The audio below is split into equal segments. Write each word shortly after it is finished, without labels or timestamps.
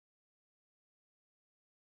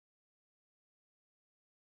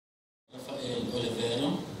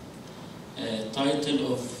Oliveira.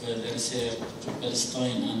 Title of the research,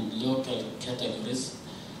 Palestine and local categories,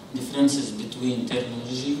 differences between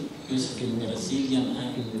terminology used in Brazilian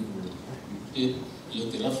and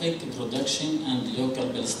bibliographic production and local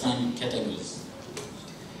Palestine categories.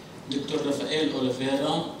 Dr. Rafael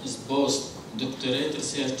Oliveira is postdoctorate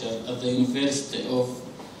researcher at the University of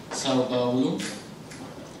Sao Paulo,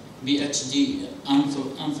 PhD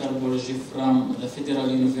anthropology from the Federal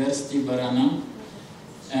University Paraná,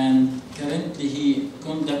 and currently he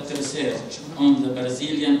conducts research on the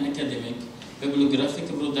Brazilian academic bibliographic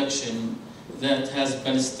production that has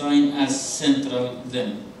Palestine as central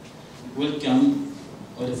theme. Welcome,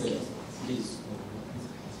 Oliveira, please.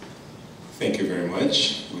 Thank you very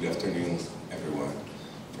much. Good afternoon, everyone.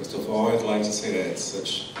 First of all, I'd like to say that it's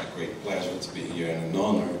such a great pleasure to be here and an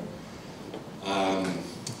honor.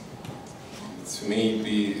 To me,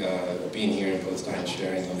 being here in Palestine,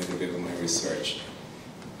 sharing a little bit of my research,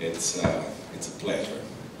 it's a pleasure.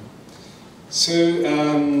 So,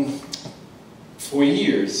 for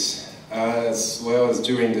years, as well as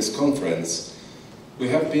during this conference, we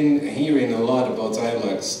have been hearing a lot about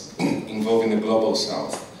dialogues involving the Global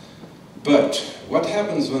South. But what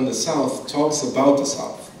happens when the South talks about the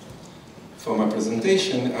South? For my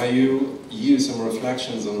presentation, I will use some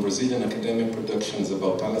reflections on Brazilian academic productions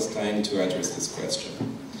about Palestine to address this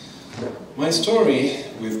question. My story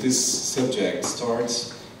with this subject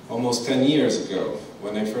starts almost 10 years ago,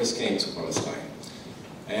 when I first came to Palestine.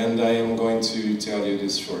 And I am going to tell you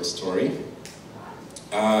this short story.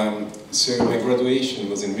 So my graduation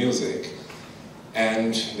was in music,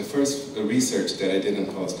 and the first research that I did in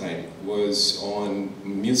Palestine was on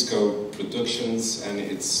musical productions and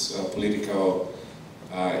its political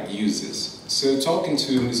uses. So talking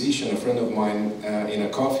to a musician, a friend of mine, in a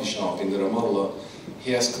coffee shop in the Ramallah,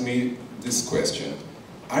 he asked me this question: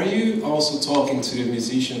 are you also talking to the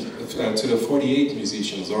musicians, to the 48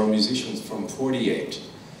 musicians, or musicians from 48?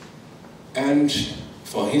 And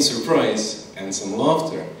for his surprise and some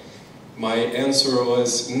laughter, my answer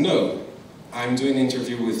was, no, I'm doing an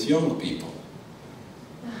interview with young people.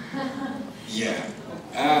 Yeah.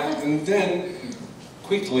 And then,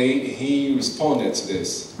 quickly, he responded to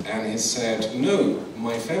this, and he said, no,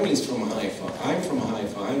 my family is from Haifa,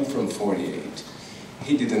 I'm from 48.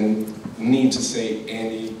 He didn't need to say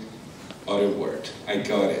any other word. I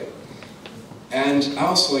got it. And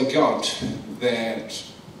also I got that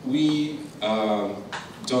we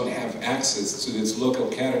don't have access to these local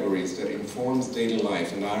categories that informs daily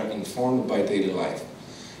life and are informed by daily life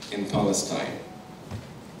in Palestine.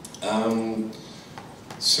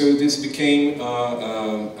 So this became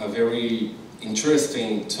a very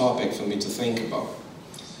interesting topic for me to think about.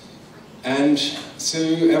 And so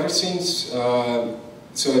ever since,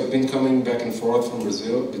 so I've been coming back and forth from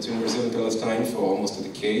Brazil, between Brazil and Palestine for almost a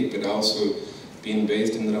decade, but also being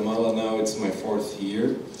based in Ramallah now, it's my 4th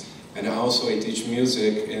year. And also I teach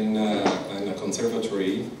music in a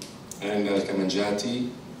conservatory in al-Kalima,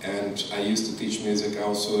 and I used to teach music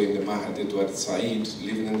also in the Mahad Edward Said,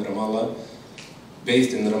 living in Ramallah,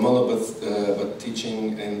 based in Ramallah, but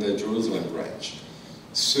teaching in the Jerusalem branch.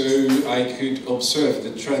 So I could observe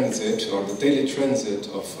the transit, or the daily transit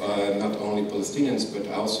of not only Palestinians, but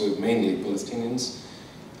also mainly Palestinians,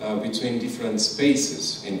 between different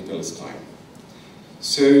spaces in Palestine.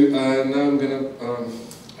 So now I'm going to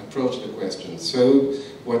approach the question. So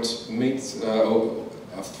what makes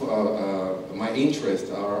my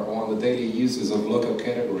interest are on the daily uses of local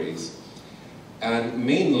categories. And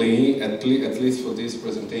mainly, at least for this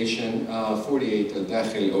presentation, 48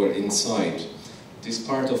 al-Dakhil, or inside, this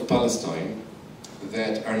part of Palestine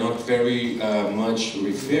that are not very much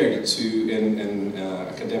referred to in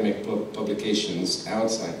academic publications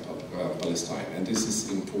outside Palestine, and this is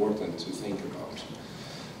important to think about.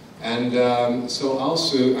 And so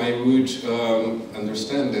also I would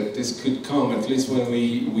understand that this could come, at least when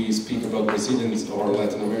we speak about Brazilians or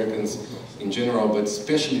Latin Americans in general, but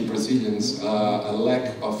especially Brazilians, a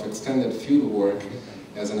lack of extended field work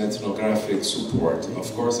as an ethnographic support.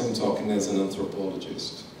 Of course, I'm talking as an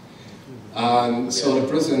anthropologist. So the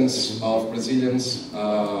presence of Brazilians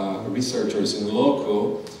researchers in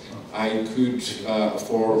local, I could,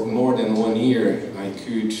 for more than 1 year, I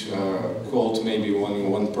could quote maybe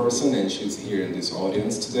one person, and she's here in this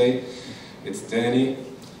audience today. It's Danny.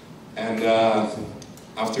 And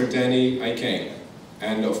after Danny, I came.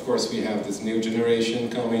 And of course, we have this new generation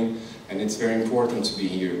coming, and it's very important to be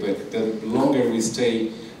here. But the longer we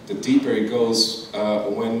stay, the deeper it goes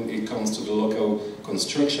when it comes to the local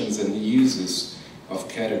constructions and uses of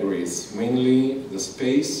categories, mainly the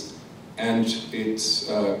space and its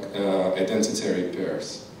identitary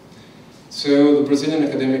pairs. So the Brazilian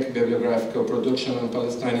academic bibliographical production on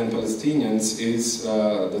Palestine and Palestinians is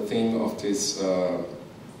the theme of this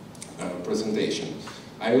presentation.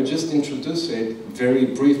 I will just introduce it very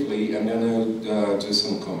briefly and then I'll do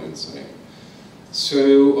some comments on it.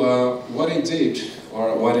 So what I did,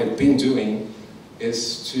 or what I've been doing,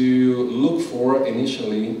 is to look for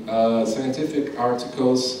initially scientific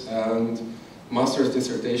articles and master's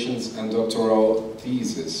dissertations and doctoral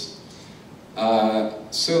theses.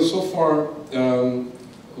 So far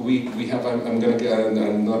we have.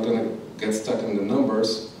 I'm not gonna get stuck in the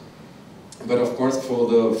numbers. But of course, for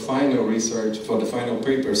the final research, for the final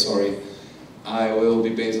paper, sorry, I will be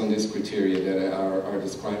based on these criteria that are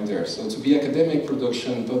described there. So to be academic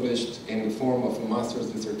production published in the form of a master's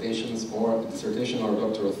dissertation or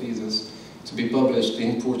doctoral thesis, to be published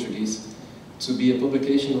in Portuguese, to be a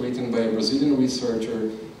publication written by a Brazilian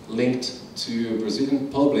researcher linked to a Brazilian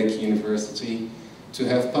public university, to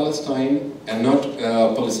have Palestine and not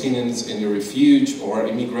Palestinians in the refuge or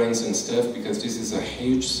immigrants and stuff, because this is a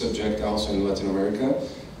huge subject also in Latin America.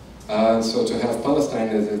 So to have Palestine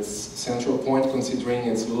as its central point, considering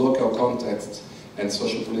its local context and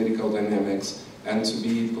social-political dynamics, and to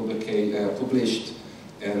be published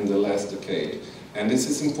in the last decade. And this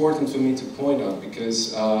is important for me to point out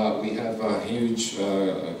because we have a huge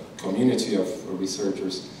community of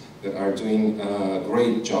researchers that are doing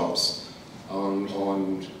great jobs on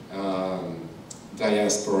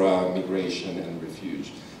diaspora, migration, and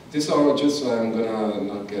refuge. This are just, I'm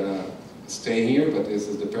not gonna stay here, but this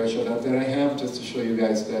is the pressure that I have, just to show you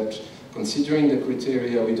guys that considering the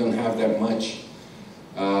criteria, we don't have that much.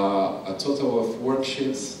 A total of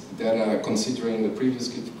worksheets that are considering the previous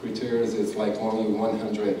criteria is like only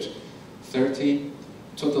 130.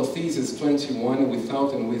 Total thesis 21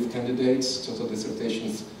 without and with candidates. Total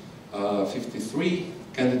dissertations 53.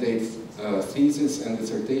 Candidates thesis and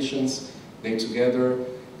dissertations, they together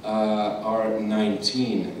are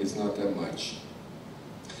 19. It's not that much.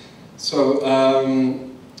 So,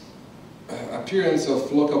 appearance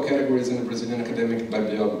of local categories in the Brazilian academic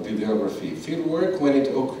bibliography. Fieldwork, when it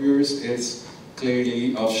occurs, is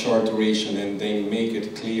clearly of short duration, and they make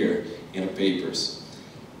it clear in the papers.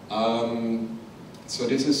 So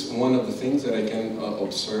this is one of the things that I can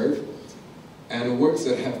observe. And works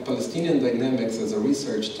that have Palestinian dynamics as a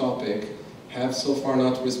research topic have so far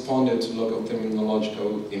not responded to local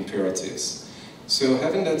terminological imperatives. So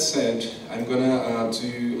having that said, I'm gonna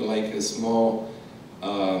do like a small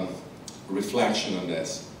reflection on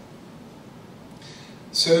this.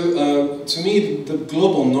 So to me, the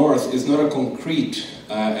global north is not a concrete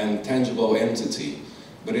and tangible entity,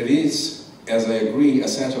 but it is, as I agree, a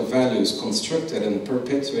set of values constructed and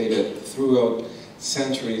perpetuated throughout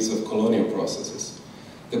centuries of colonial processes.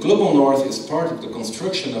 The global north is part of the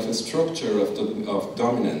construction of a structure of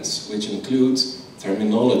dominance, which includes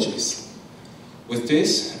terminologies. With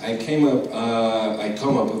this, I come up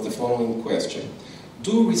with the following question.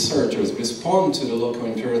 Do researchers respond to the local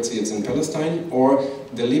imperatives in Palestine or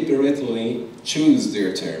deliberately choose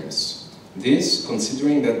their terms? This,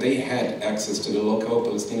 considering that they had access to the local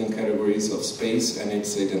Palestinian categories of space and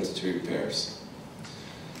its identity pairs.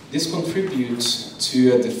 This contributes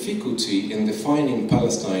to a difficulty in defining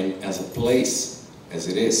Palestine as a place, as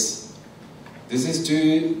it is. This is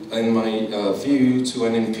due, in my view, to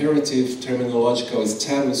an imperative terminological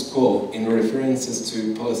status quo in references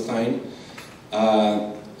to Palestine,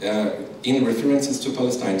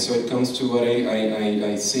 So it comes to what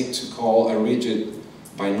I seek to call a rigid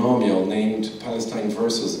binomial named Palestine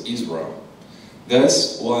versus Israel.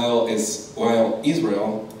 Thus, while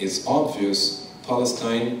Israel is obvious,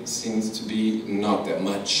 Palestine seems to be not that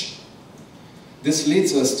much. This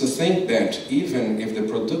leads us to think that even if the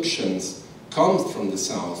productions come from the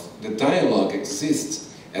south, the dialogue exists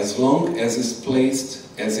as long as it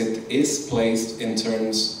is placed in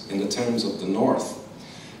the terms of the north.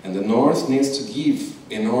 And the north needs to give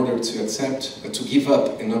in order to give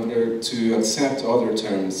up in order to accept other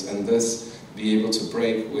terms and thus be able to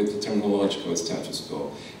break with the terminological status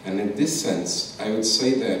quo. And in this sense, I would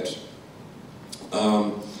say that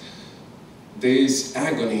this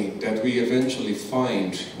agony that we eventually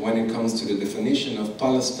find when it comes to the definition of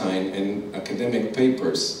Palestine in academic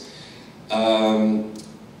papers,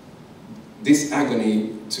 this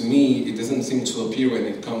agony, to me, it doesn't seem to appear when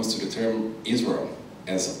it comes to the term Israel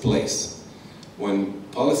as a place, when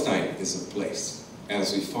Palestine is a place,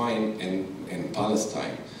 as we find in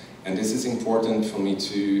Palestine. And this is important for me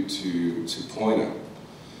to point out.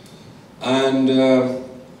 And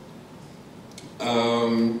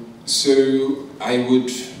so I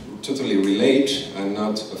would totally relate, I'm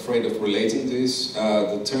not afraid of relating this,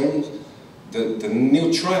 the term the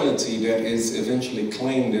neutrality that is eventually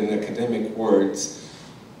claimed in academic words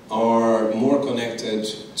are more connected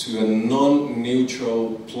to a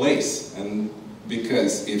non-neutral place. And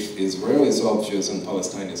because if Israel is obvious and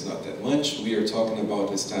Palestine is not that much, we are talking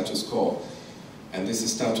about a status quo. And this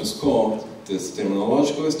status quo, this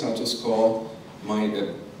terminological status quo,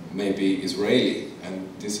 may be Israeli. And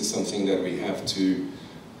this is something that we have to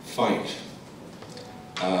fight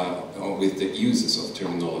with the uses of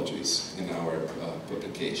terminologies in our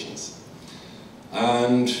publications.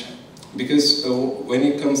 And because when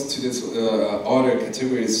it comes to this other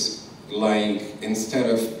categories, like instead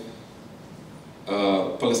of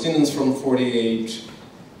Palestinians from 48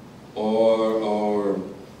 or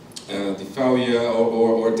the Fauya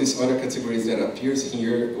or these other categories that appears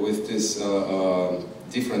here with this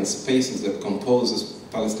different spaces that composes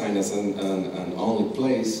Palestine as an only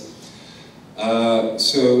place.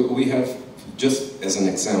 So we have, just as an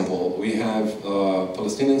example, we have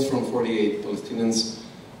Palestinians from 48, Palestinians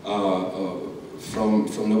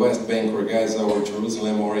from the West Bank or Gaza or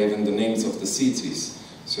Jerusalem, or even the names of the cities.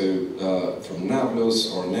 So from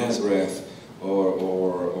Nablus or Nazareth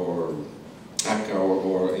or Akka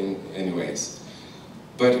or anyways.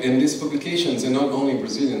 But in these publications, and not only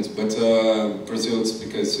Brazilians, but Brazil's,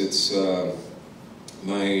 because it's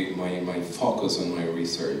my focus on my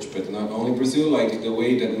research, but not only Brazil, like the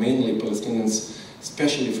way that mainly Palestinians,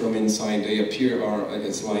 especially from inside, they appear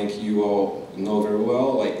it's like you all know very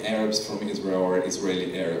well, like Arabs from Israel or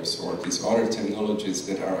Israeli Arabs, or these other terminologies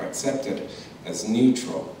that are accepted as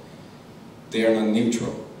neutral. They are not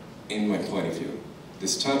neutral, in my point of view. The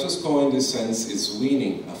status quo in this sense is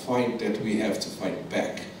winning a fight that we have to fight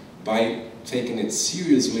back by taking it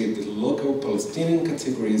seriously, the local Palestinian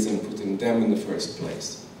categories, and putting them in the first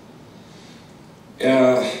place.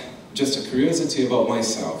 Just a curiosity about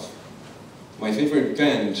myself. My favorite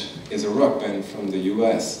band is a rock band from the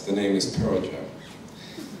US. The name is Pearl Jam.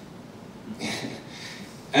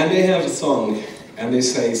 And they have a song, and they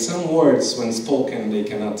say, some words when spoken, they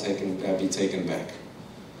cannot be taken back.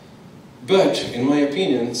 But, in my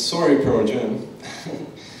opinion, sorry Pearl Jam,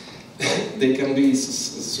 they can be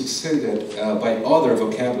succeeded by other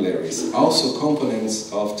vocabularies, also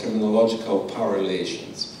components of terminological power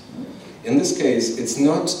relations. In this case, it's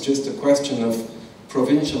not just a question of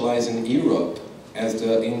provincializing Europe, as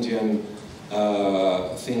the Indian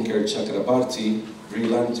thinker Chakrabarti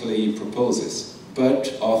brilliantly proposes,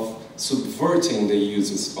 but of subverting the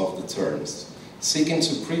uses of the terms, seeking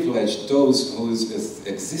to privilege those whose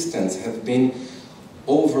existence have been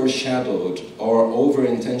overshadowed or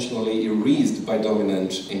over-intentionally erased by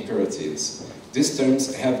dominant imperatives. These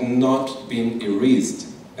terms have not been erased,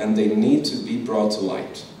 and they need to be brought to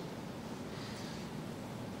light.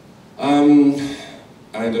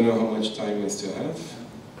 I don't know how much time I still have.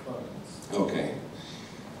 Okay.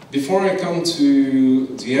 Before I come to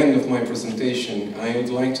the end of my presentation, I would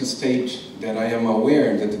like to state that I am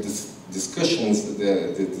aware that the discussion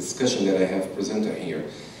that I have presented here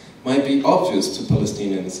might be obvious to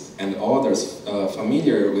Palestinians and others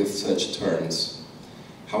familiar with such terms.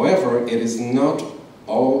 However, it is not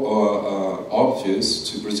all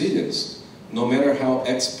obvious to Brazilians, no matter how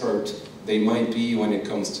expert they might be when it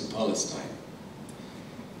comes to Palestine.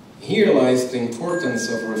 Here lies the importance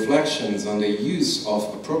of reflections on the use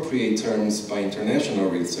of appropriate terms by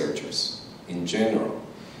international researchers in general.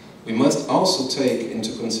 We must also take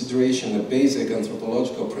into consideration a basic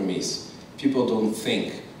anthropological premise: people don't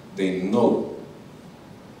think, they know.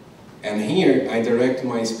 And here I direct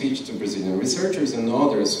my speech to Brazilian researchers and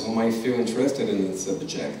others who might feel interested in the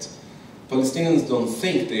subject. Palestinians don't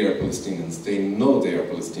think they are Palestinians, they know they are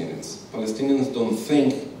Palestinians. Palestinians don't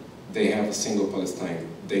think they have a single Palestine,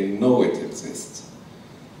 they know it exists.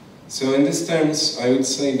 So in these terms, I would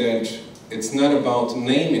say that it's not about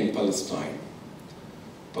naming Palestine.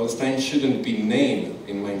 Palestine shouldn't be named,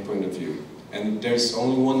 in my point of view. And there's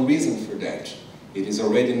only one reason for that. It is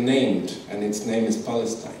already named, and its name is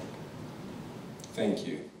Palestine. Thank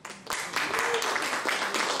you.